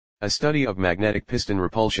A study of magnetic piston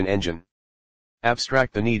repulsion engine.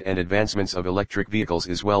 Abstract. The need and advancements of electric vehicles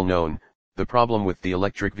is well known. The problem with the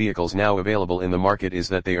electric vehicles now available in the market is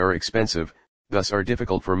that they are expensive, thus are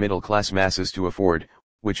difficult for middle-class masses to afford,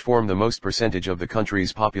 which form the most percentage of the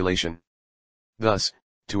country's population. Thus,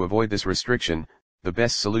 to avoid this restriction, the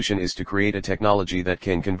best solution is to create a technology that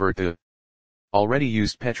can convert the already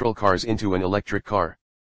used petrol cars into an electric car.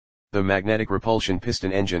 The Magnetic Repulsion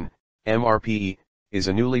Piston Engine, MRPE, is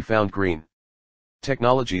a newly found green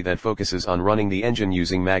technology that focuses on running the engine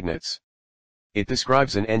using magnets. It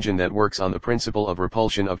describes an engine that works on the principle of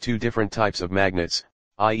repulsion of two different types of magnets,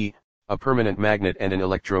 i.e., a permanent magnet and an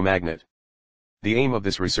electromagnet. The aim of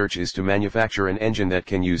this research is to manufacture an engine that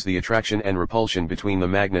can use the attraction and repulsion between the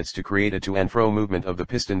magnets to create a to-and-fro movement of the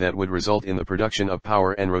piston that would result in the production of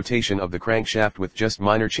power and rotation of the crankshaft with just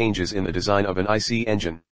minor changes in the design of an IC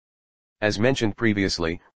engine. As mentioned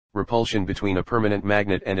previously, repulsion between a permanent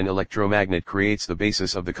magnet and an electromagnet creates the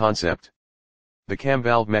basis of the concept. The cam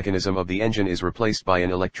valve mechanism of the engine is replaced by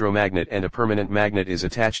an electromagnet and a permanent magnet is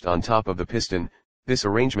attached on top of the piston. This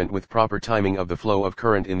arrangement, with proper timing of the flow of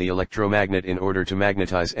current in the electromagnet in order to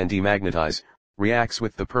magnetize and demagnetize, reacts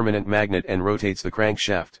with the permanent magnet and rotates the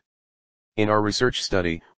crankshaft. In our research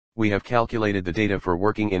study, we have calculated the data for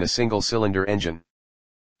working in a single-cylinder engine.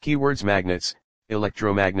 Keywords: magnets,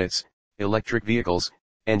 electromagnets, electric vehicles,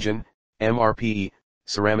 engine, MRPE,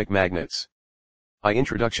 ceramic magnets.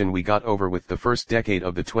 Introduction. We got over with the first decade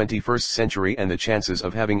of the 21st century, and the chances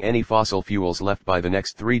of having any fossil fuels left by the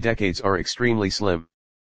next 3 decades are extremely slim.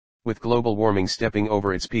 With global warming stepping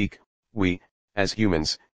over its peak, we, as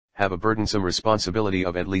humans, have a burdensome responsibility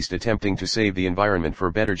of at least attempting to save the environment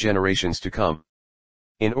for better generations to come.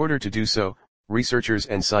 In order to do so, researchers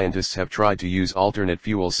and scientists have tried to use alternate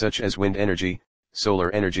fuels such as wind energy,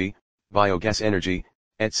 solar energy, biogas energy,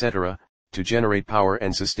 etc., to generate power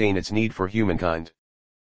and sustain its need for humankind.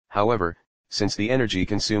 However, since the energy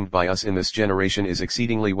consumed by us in this generation is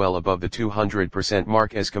exceedingly well above the 200%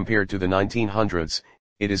 mark as compared to the 1900s,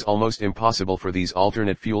 it is almost impossible for these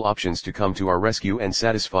alternate fuel options to come to our rescue and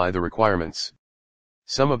satisfy the requirements.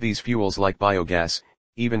 Some of these fuels, like biogas,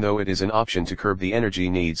 even though it is an option to curb the energy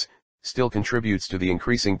needs, still contributes to the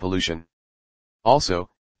increasing pollution. Also,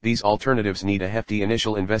 these alternatives need a hefty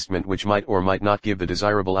initial investment which might or might not give the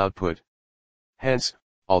desirable output. Hence,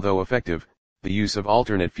 although effective, the use of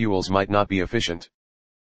alternate fuels might not be efficient.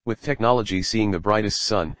 With technology seeing the brightest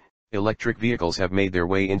sun, electric vehicles have made their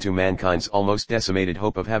way into mankind's almost decimated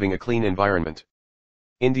hope of having a clean environment.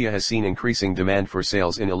 India has seen increasing demand for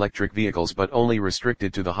sales in electric vehicles, but only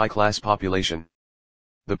restricted to the high-class population.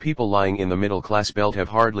 The people lying in the middle-class belt have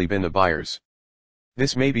hardly been the buyers.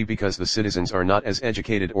 This may be because the citizens are not as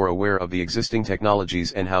educated or aware of the existing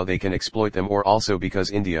technologies and how they can exploit them, or also because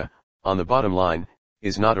India, on the bottom line,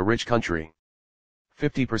 is not a rich country.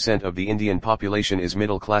 50% of the Indian population is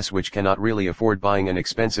middle class, which cannot really afford buying an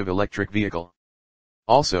expensive electric vehicle.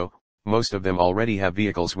 Also, most of them already have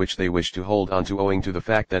vehicles which they wish to hold onto, owing to the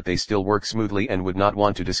fact that they still work smoothly and would not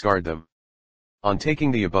want to discard them. On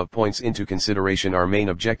taking the above points into consideration, our main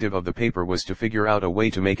objective of the paper was to figure out a way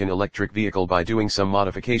to make an electric vehicle by doing some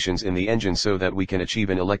modifications in the engine so that we can achieve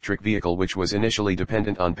an electric vehicle which was initially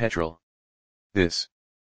dependent on petrol. This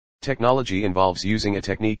technology involves using a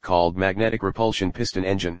technique called Magnetic Repulsion Piston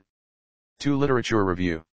Engine. 2. Literature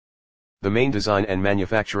review. The main design and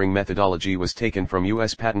manufacturing methodology was taken from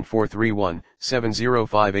U.S. Patent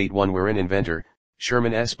 431-70581, wherein inventor,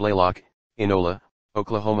 Sherman S. Blaylock, Inola,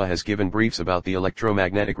 Oklahoma, has given briefs about the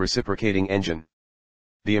electromagnetic reciprocating engine.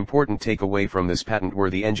 The important takeaway from this patent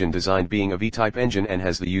were the engine design being a V-type engine and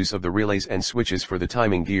has the use of the relays and switches for the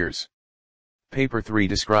timing gears. Paper 3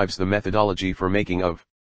 describes the methodology for making of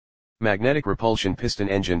magnetic repulsion piston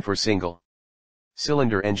engine for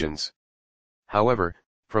single-cylinder engines. However,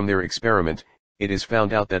 from their experiment, it is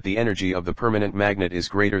found out that the energy of the permanent magnet is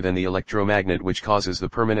greater than the electromagnet, which causes the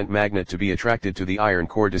permanent magnet to be attracted to the iron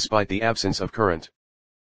core despite the absence of current.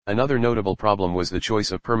 Another notable problem was the choice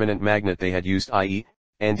of permanent magnet they had used, i.e.,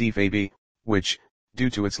 NdFab, which, due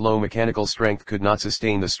to its low mechanical strength, could not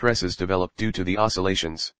sustain the stresses developed due to the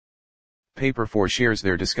oscillations. Paper 4 shares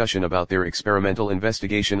their discussion about their experimental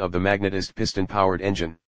investigation of the magnetized piston-powered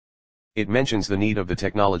engine. It mentions the need of the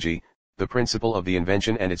technology, the principle of the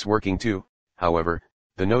invention and its working too. However,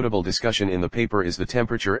 the notable discussion in the paper is the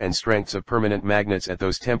temperature and strengths of permanent magnets at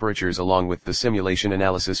those temperatures, along with the simulation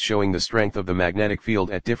analysis showing the strength of the magnetic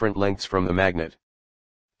field at different lengths from the magnet.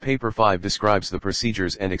 Paper 5 describes the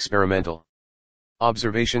procedures and experimental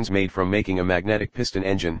observations made from making a magnetic piston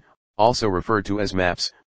engine, also referred to as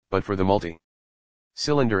MAPS, but for the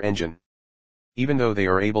multi-cylinder engine. Even though they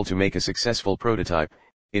are able to make a successful prototype,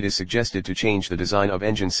 it is suggested to change the design of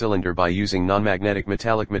engine cylinder by using non-magnetic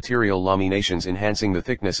metallic material laminations, enhancing the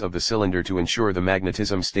thickness of the cylinder to ensure the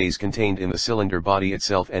magnetism stays contained in the cylinder body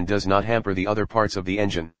itself and does not hamper the other parts of the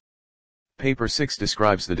engine. Paper 6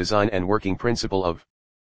 describes the design and working principle of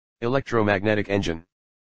electromagnetic engine.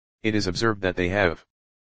 It is observed that they have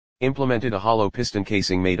implemented a hollow piston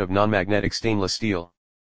casing made of non-magnetic stainless steel,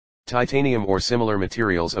 titanium or similar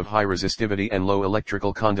materials of high resistivity and low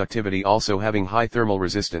electrical conductivity, also having high thermal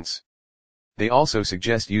resistance. They also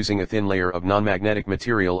suggest using a thin layer of non-magnetic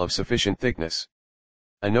material of sufficient thickness.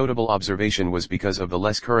 A notable observation was because of the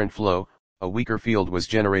less current flow, a weaker field was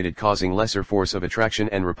generated, causing lesser force of attraction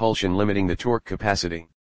and repulsion, limiting the torque capacity.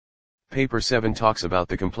 Paper 7 talks about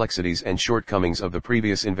the complexities and shortcomings of the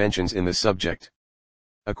previous inventions in this subject.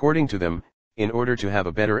 According to them, in order to have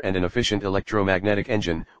a better and an efficient electromagnetic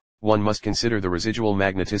engine, one must consider the residual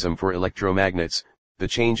magnetism for electromagnets, the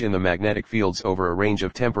change in the magnetic fields over a range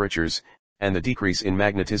of temperatures, and the decrease in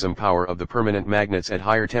magnetism power of the permanent magnets at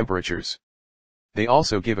higher temperatures. They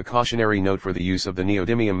also give a cautionary note for the use of the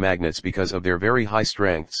neodymium magnets because of their very high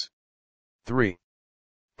strengths. 3.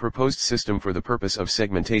 Proposed system. For the purpose of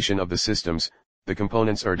segmentation of the systems, the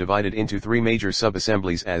components are divided into 3 major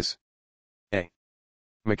sub-assemblies as A.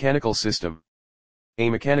 Mechanical system, A.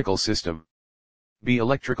 Mechanical system, B.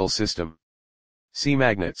 Electrical system, C.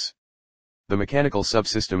 Magnets. The mechanical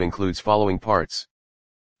subsystem includes following parts.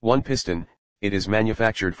 1. Piston. It is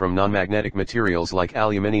manufactured from non-magnetic materials like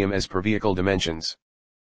aluminium as per vehicle dimensions.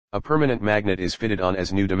 A permanent magnet is fitted on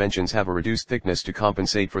as new dimensions have a reduced thickness to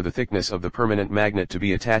compensate for the thickness of the permanent magnet to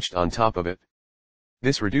be attached on top of it.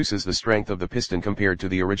 This reduces the strength of the piston compared to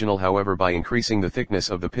the original, however, by increasing the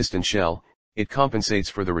thickness of the piston shell, it compensates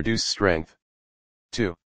for the reduced strength.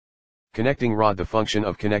 2. Connecting rod. The function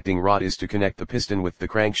of connecting rod is to connect the piston with the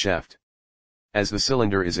crankshaft. As the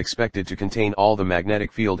cylinder is expected to contain all the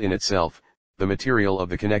magnetic field in itself, the material of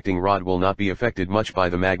the connecting rod will not be affected much by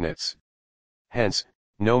the magnets. Hence,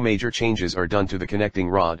 no major changes are done to the connecting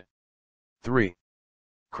rod. 3.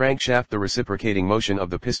 Crankshaft. The reciprocating motion of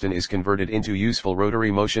the piston is converted into useful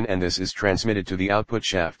rotary motion, and this is transmitted to the output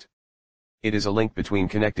shaft. It is a link between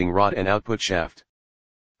connecting rod and output shaft.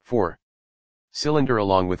 4. Cylinder.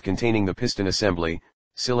 Along with containing the piston assembly,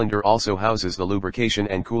 cylinder also houses the lubrication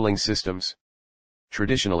and cooling systems.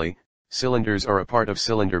 Traditionally, cylinders are a part of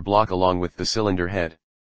cylinder block along with the cylinder head.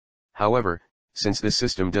 However, since this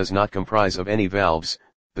system does not comprise of any valves,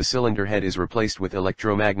 the cylinder head is replaced with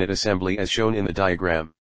electromagnet assembly as shown in the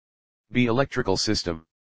diagram. B. Electrical system.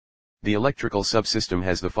 The electrical subsystem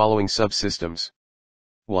has the following subsystems.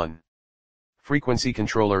 1. Frequency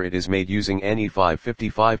controller. It is made using an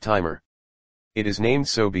E555 timer. It is named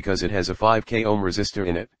so because it has a 5K ohm resistor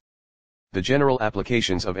in it. The general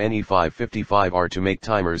applications of an E555 are to make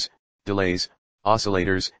timers, delays,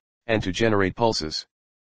 oscillators, and to generate pulses.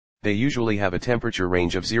 They usually have a temperature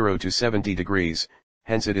range of 0 to 70 degrees,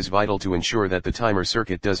 hence it is vital to ensure that the timer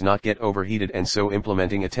circuit does not get overheated, and so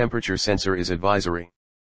implementing a temperature sensor is advisory.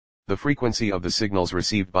 The frequency of the signals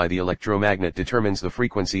received by the electromagnet determines the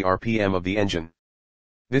frequency RPM of the engine.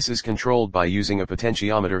 This is controlled by using a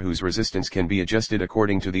potentiometer whose resistance can be adjusted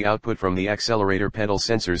according to the output from the accelerator pedal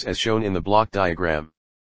sensors as shown in the block diagram.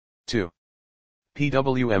 2.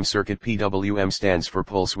 PWM circuit. PWM stands for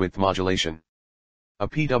pulse width modulation. A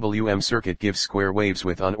PWM circuit gives square waves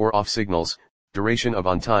with on or off signals. Duration of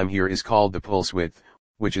on time here is called the pulse width,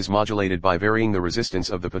 which is modulated by varying the resistance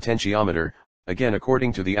of the potentiometer, again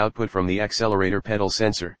according to the output from the accelerator pedal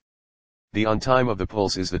sensor. The on time of the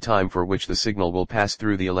pulse is the time for which the signal will pass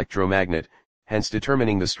through the electromagnet, hence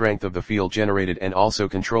determining the strength of the field generated and also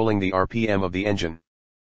controlling the RPM of the engine.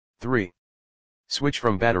 3. Switch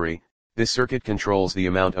from battery. This circuit controls the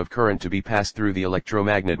amount of current to be passed through the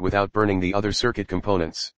electromagnet without burning the other circuit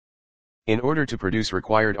components. In order to produce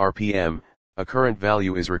required RPM, a current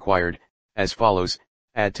value is required, as follows,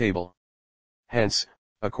 add table. Hence,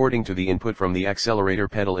 according to the input from the accelerator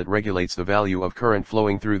pedal, it regulates the value of current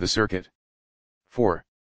flowing through the circuit. 4.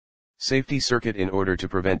 Safety circuit. In order to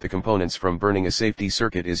prevent the components from burning, a safety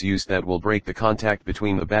circuit is used that will break the contact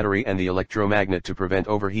between the battery and the electromagnet to prevent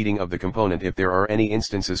overheating of the component if there are any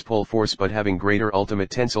instances pull force but having greater ultimate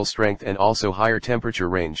tensile strength and also higher temperature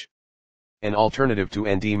range. An alternative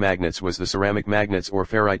to ND magnets was the ceramic magnets or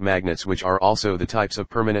ferrite magnets, which are also the types of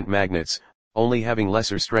permanent magnets, only having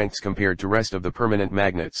lesser strengths compared to rest of the permanent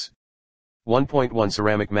magnets. 1.1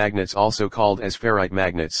 Ceramic magnets, also called as ferrite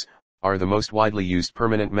magnets, are the most widely used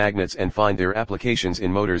permanent magnets and find their applications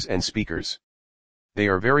in motors and speakers. They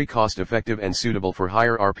are very cost-effective and suitable for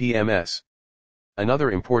higher RPMs. Another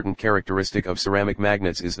important characteristic of ceramic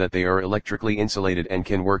magnets is that they are electrically insulated and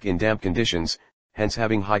can work in damp conditions, hence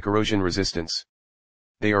having high corrosion resistance.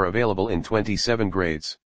 They are available in 27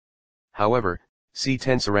 grades. However,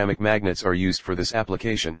 C10 ceramic magnets are used for this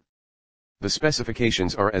application. The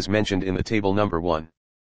specifications are as mentioned in the table number 1.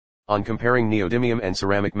 On comparing neodymium and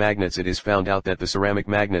ceramic magnets, it is found out that the ceramic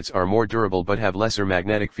magnets are more durable but have lesser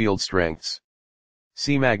magnetic field strengths.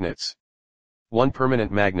 C magnets. 1.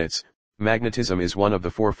 Permanent magnets. Magnetism is one of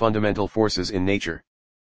the 4 fundamental forces in nature.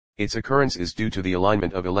 Its occurrence is due to the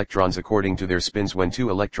alignment of electrons according to their spins. When 2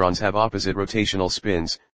 electrons have opposite rotational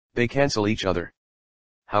spins, they cancel each other.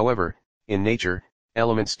 However, in nature,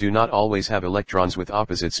 elements do not always have electrons with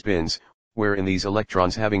opposite spins, wherein these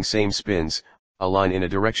electrons having same spins, align in a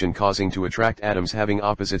direction causing to attract atoms having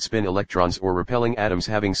opposite spin electrons or repelling atoms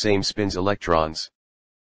having same spins electrons.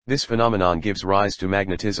 This phenomenon gives rise to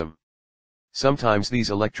magnetism. Sometimes these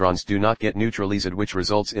electrons do not get neutralized, which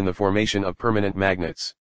results in the formation of permanent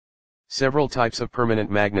magnets. Several types of permanent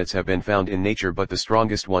magnets have been found in nature, but the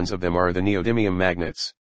strongest ones of them are the neodymium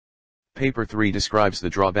magnets. Paper 3 describes the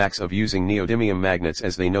drawbacks of using neodymium magnets,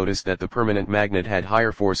 as they noticed that the permanent magnet had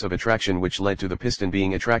higher force of attraction, which led to the piston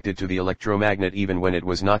being attracted to the electromagnet even when it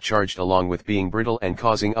was not charged, along with being brittle and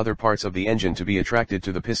causing other parts of the engine to be attracted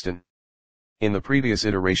to the piston. In the previous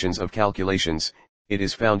iterations of calculations, it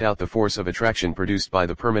is found out the force of attraction produced by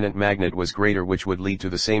the permanent magnet was greater, which would lead to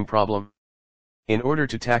the same problem. In order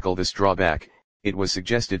to tackle this drawback, it was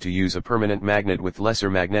suggested to use a permanent magnet with lesser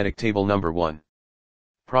magnetic. Table number 1.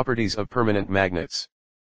 Properties of permanent magnets.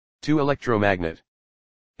 2. Electromagnet.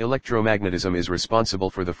 Electromagnetism is responsible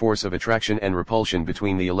for the force of attraction and repulsion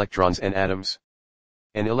between the electrons and atoms.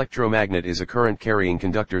 An electromagnet is a current-carrying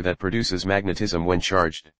conductor that produces magnetism when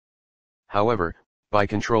charged. However, by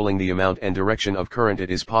controlling the amount and direction of current, it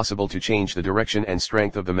is possible to change the direction and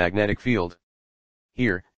strength of the magnetic field.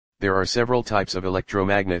 Here, there are several types of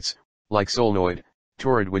electromagnets, like solenoid,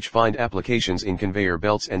 toroid, which find applications in conveyor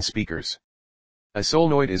belts and speakers. A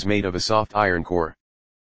solenoid is made of a soft iron core.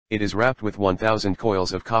 It is wrapped with 1000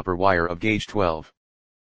 coils of copper wire of gauge 12.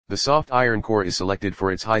 The soft iron core is selected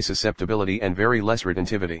for its high susceptibility and very less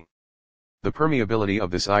retentivity. The permeability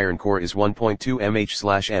of this iron core is 1.2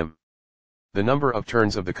 mH/m. The number of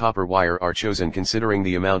turns of the copper wire are chosen considering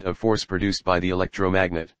the amount of force produced by the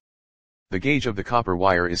electromagnet. The gauge of the copper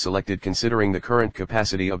wire is selected considering the current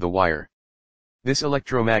capacity of the wire. This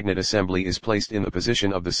electromagnet assembly is placed in the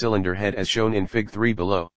position of the cylinder head as shown in Fig 3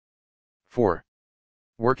 below. 4.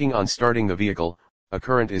 Working on starting the vehicle, a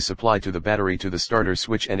current is supplied to the battery to the starter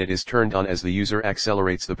switch, and it is turned on as the user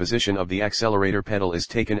accelerates. The position of the accelerator pedal is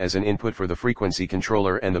taken as an input for the frequency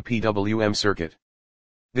controller and the PWM circuit.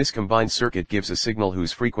 This combined circuit gives a signal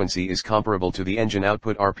whose frequency is comparable to the engine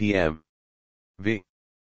output RPM. V.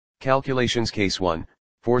 Calculations. Case 1,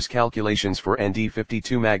 force calculations for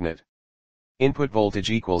ND52 magnet. Input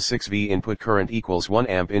voltage equals 6 V, input current equals 1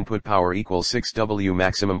 amp, input power equals 6 W.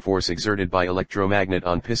 Maximum force exerted by electromagnet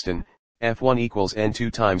on piston, F1 equals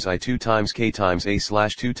N2 times I2 times K times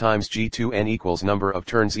A/2 times G2. N equals number of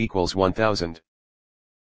turns equals 1000.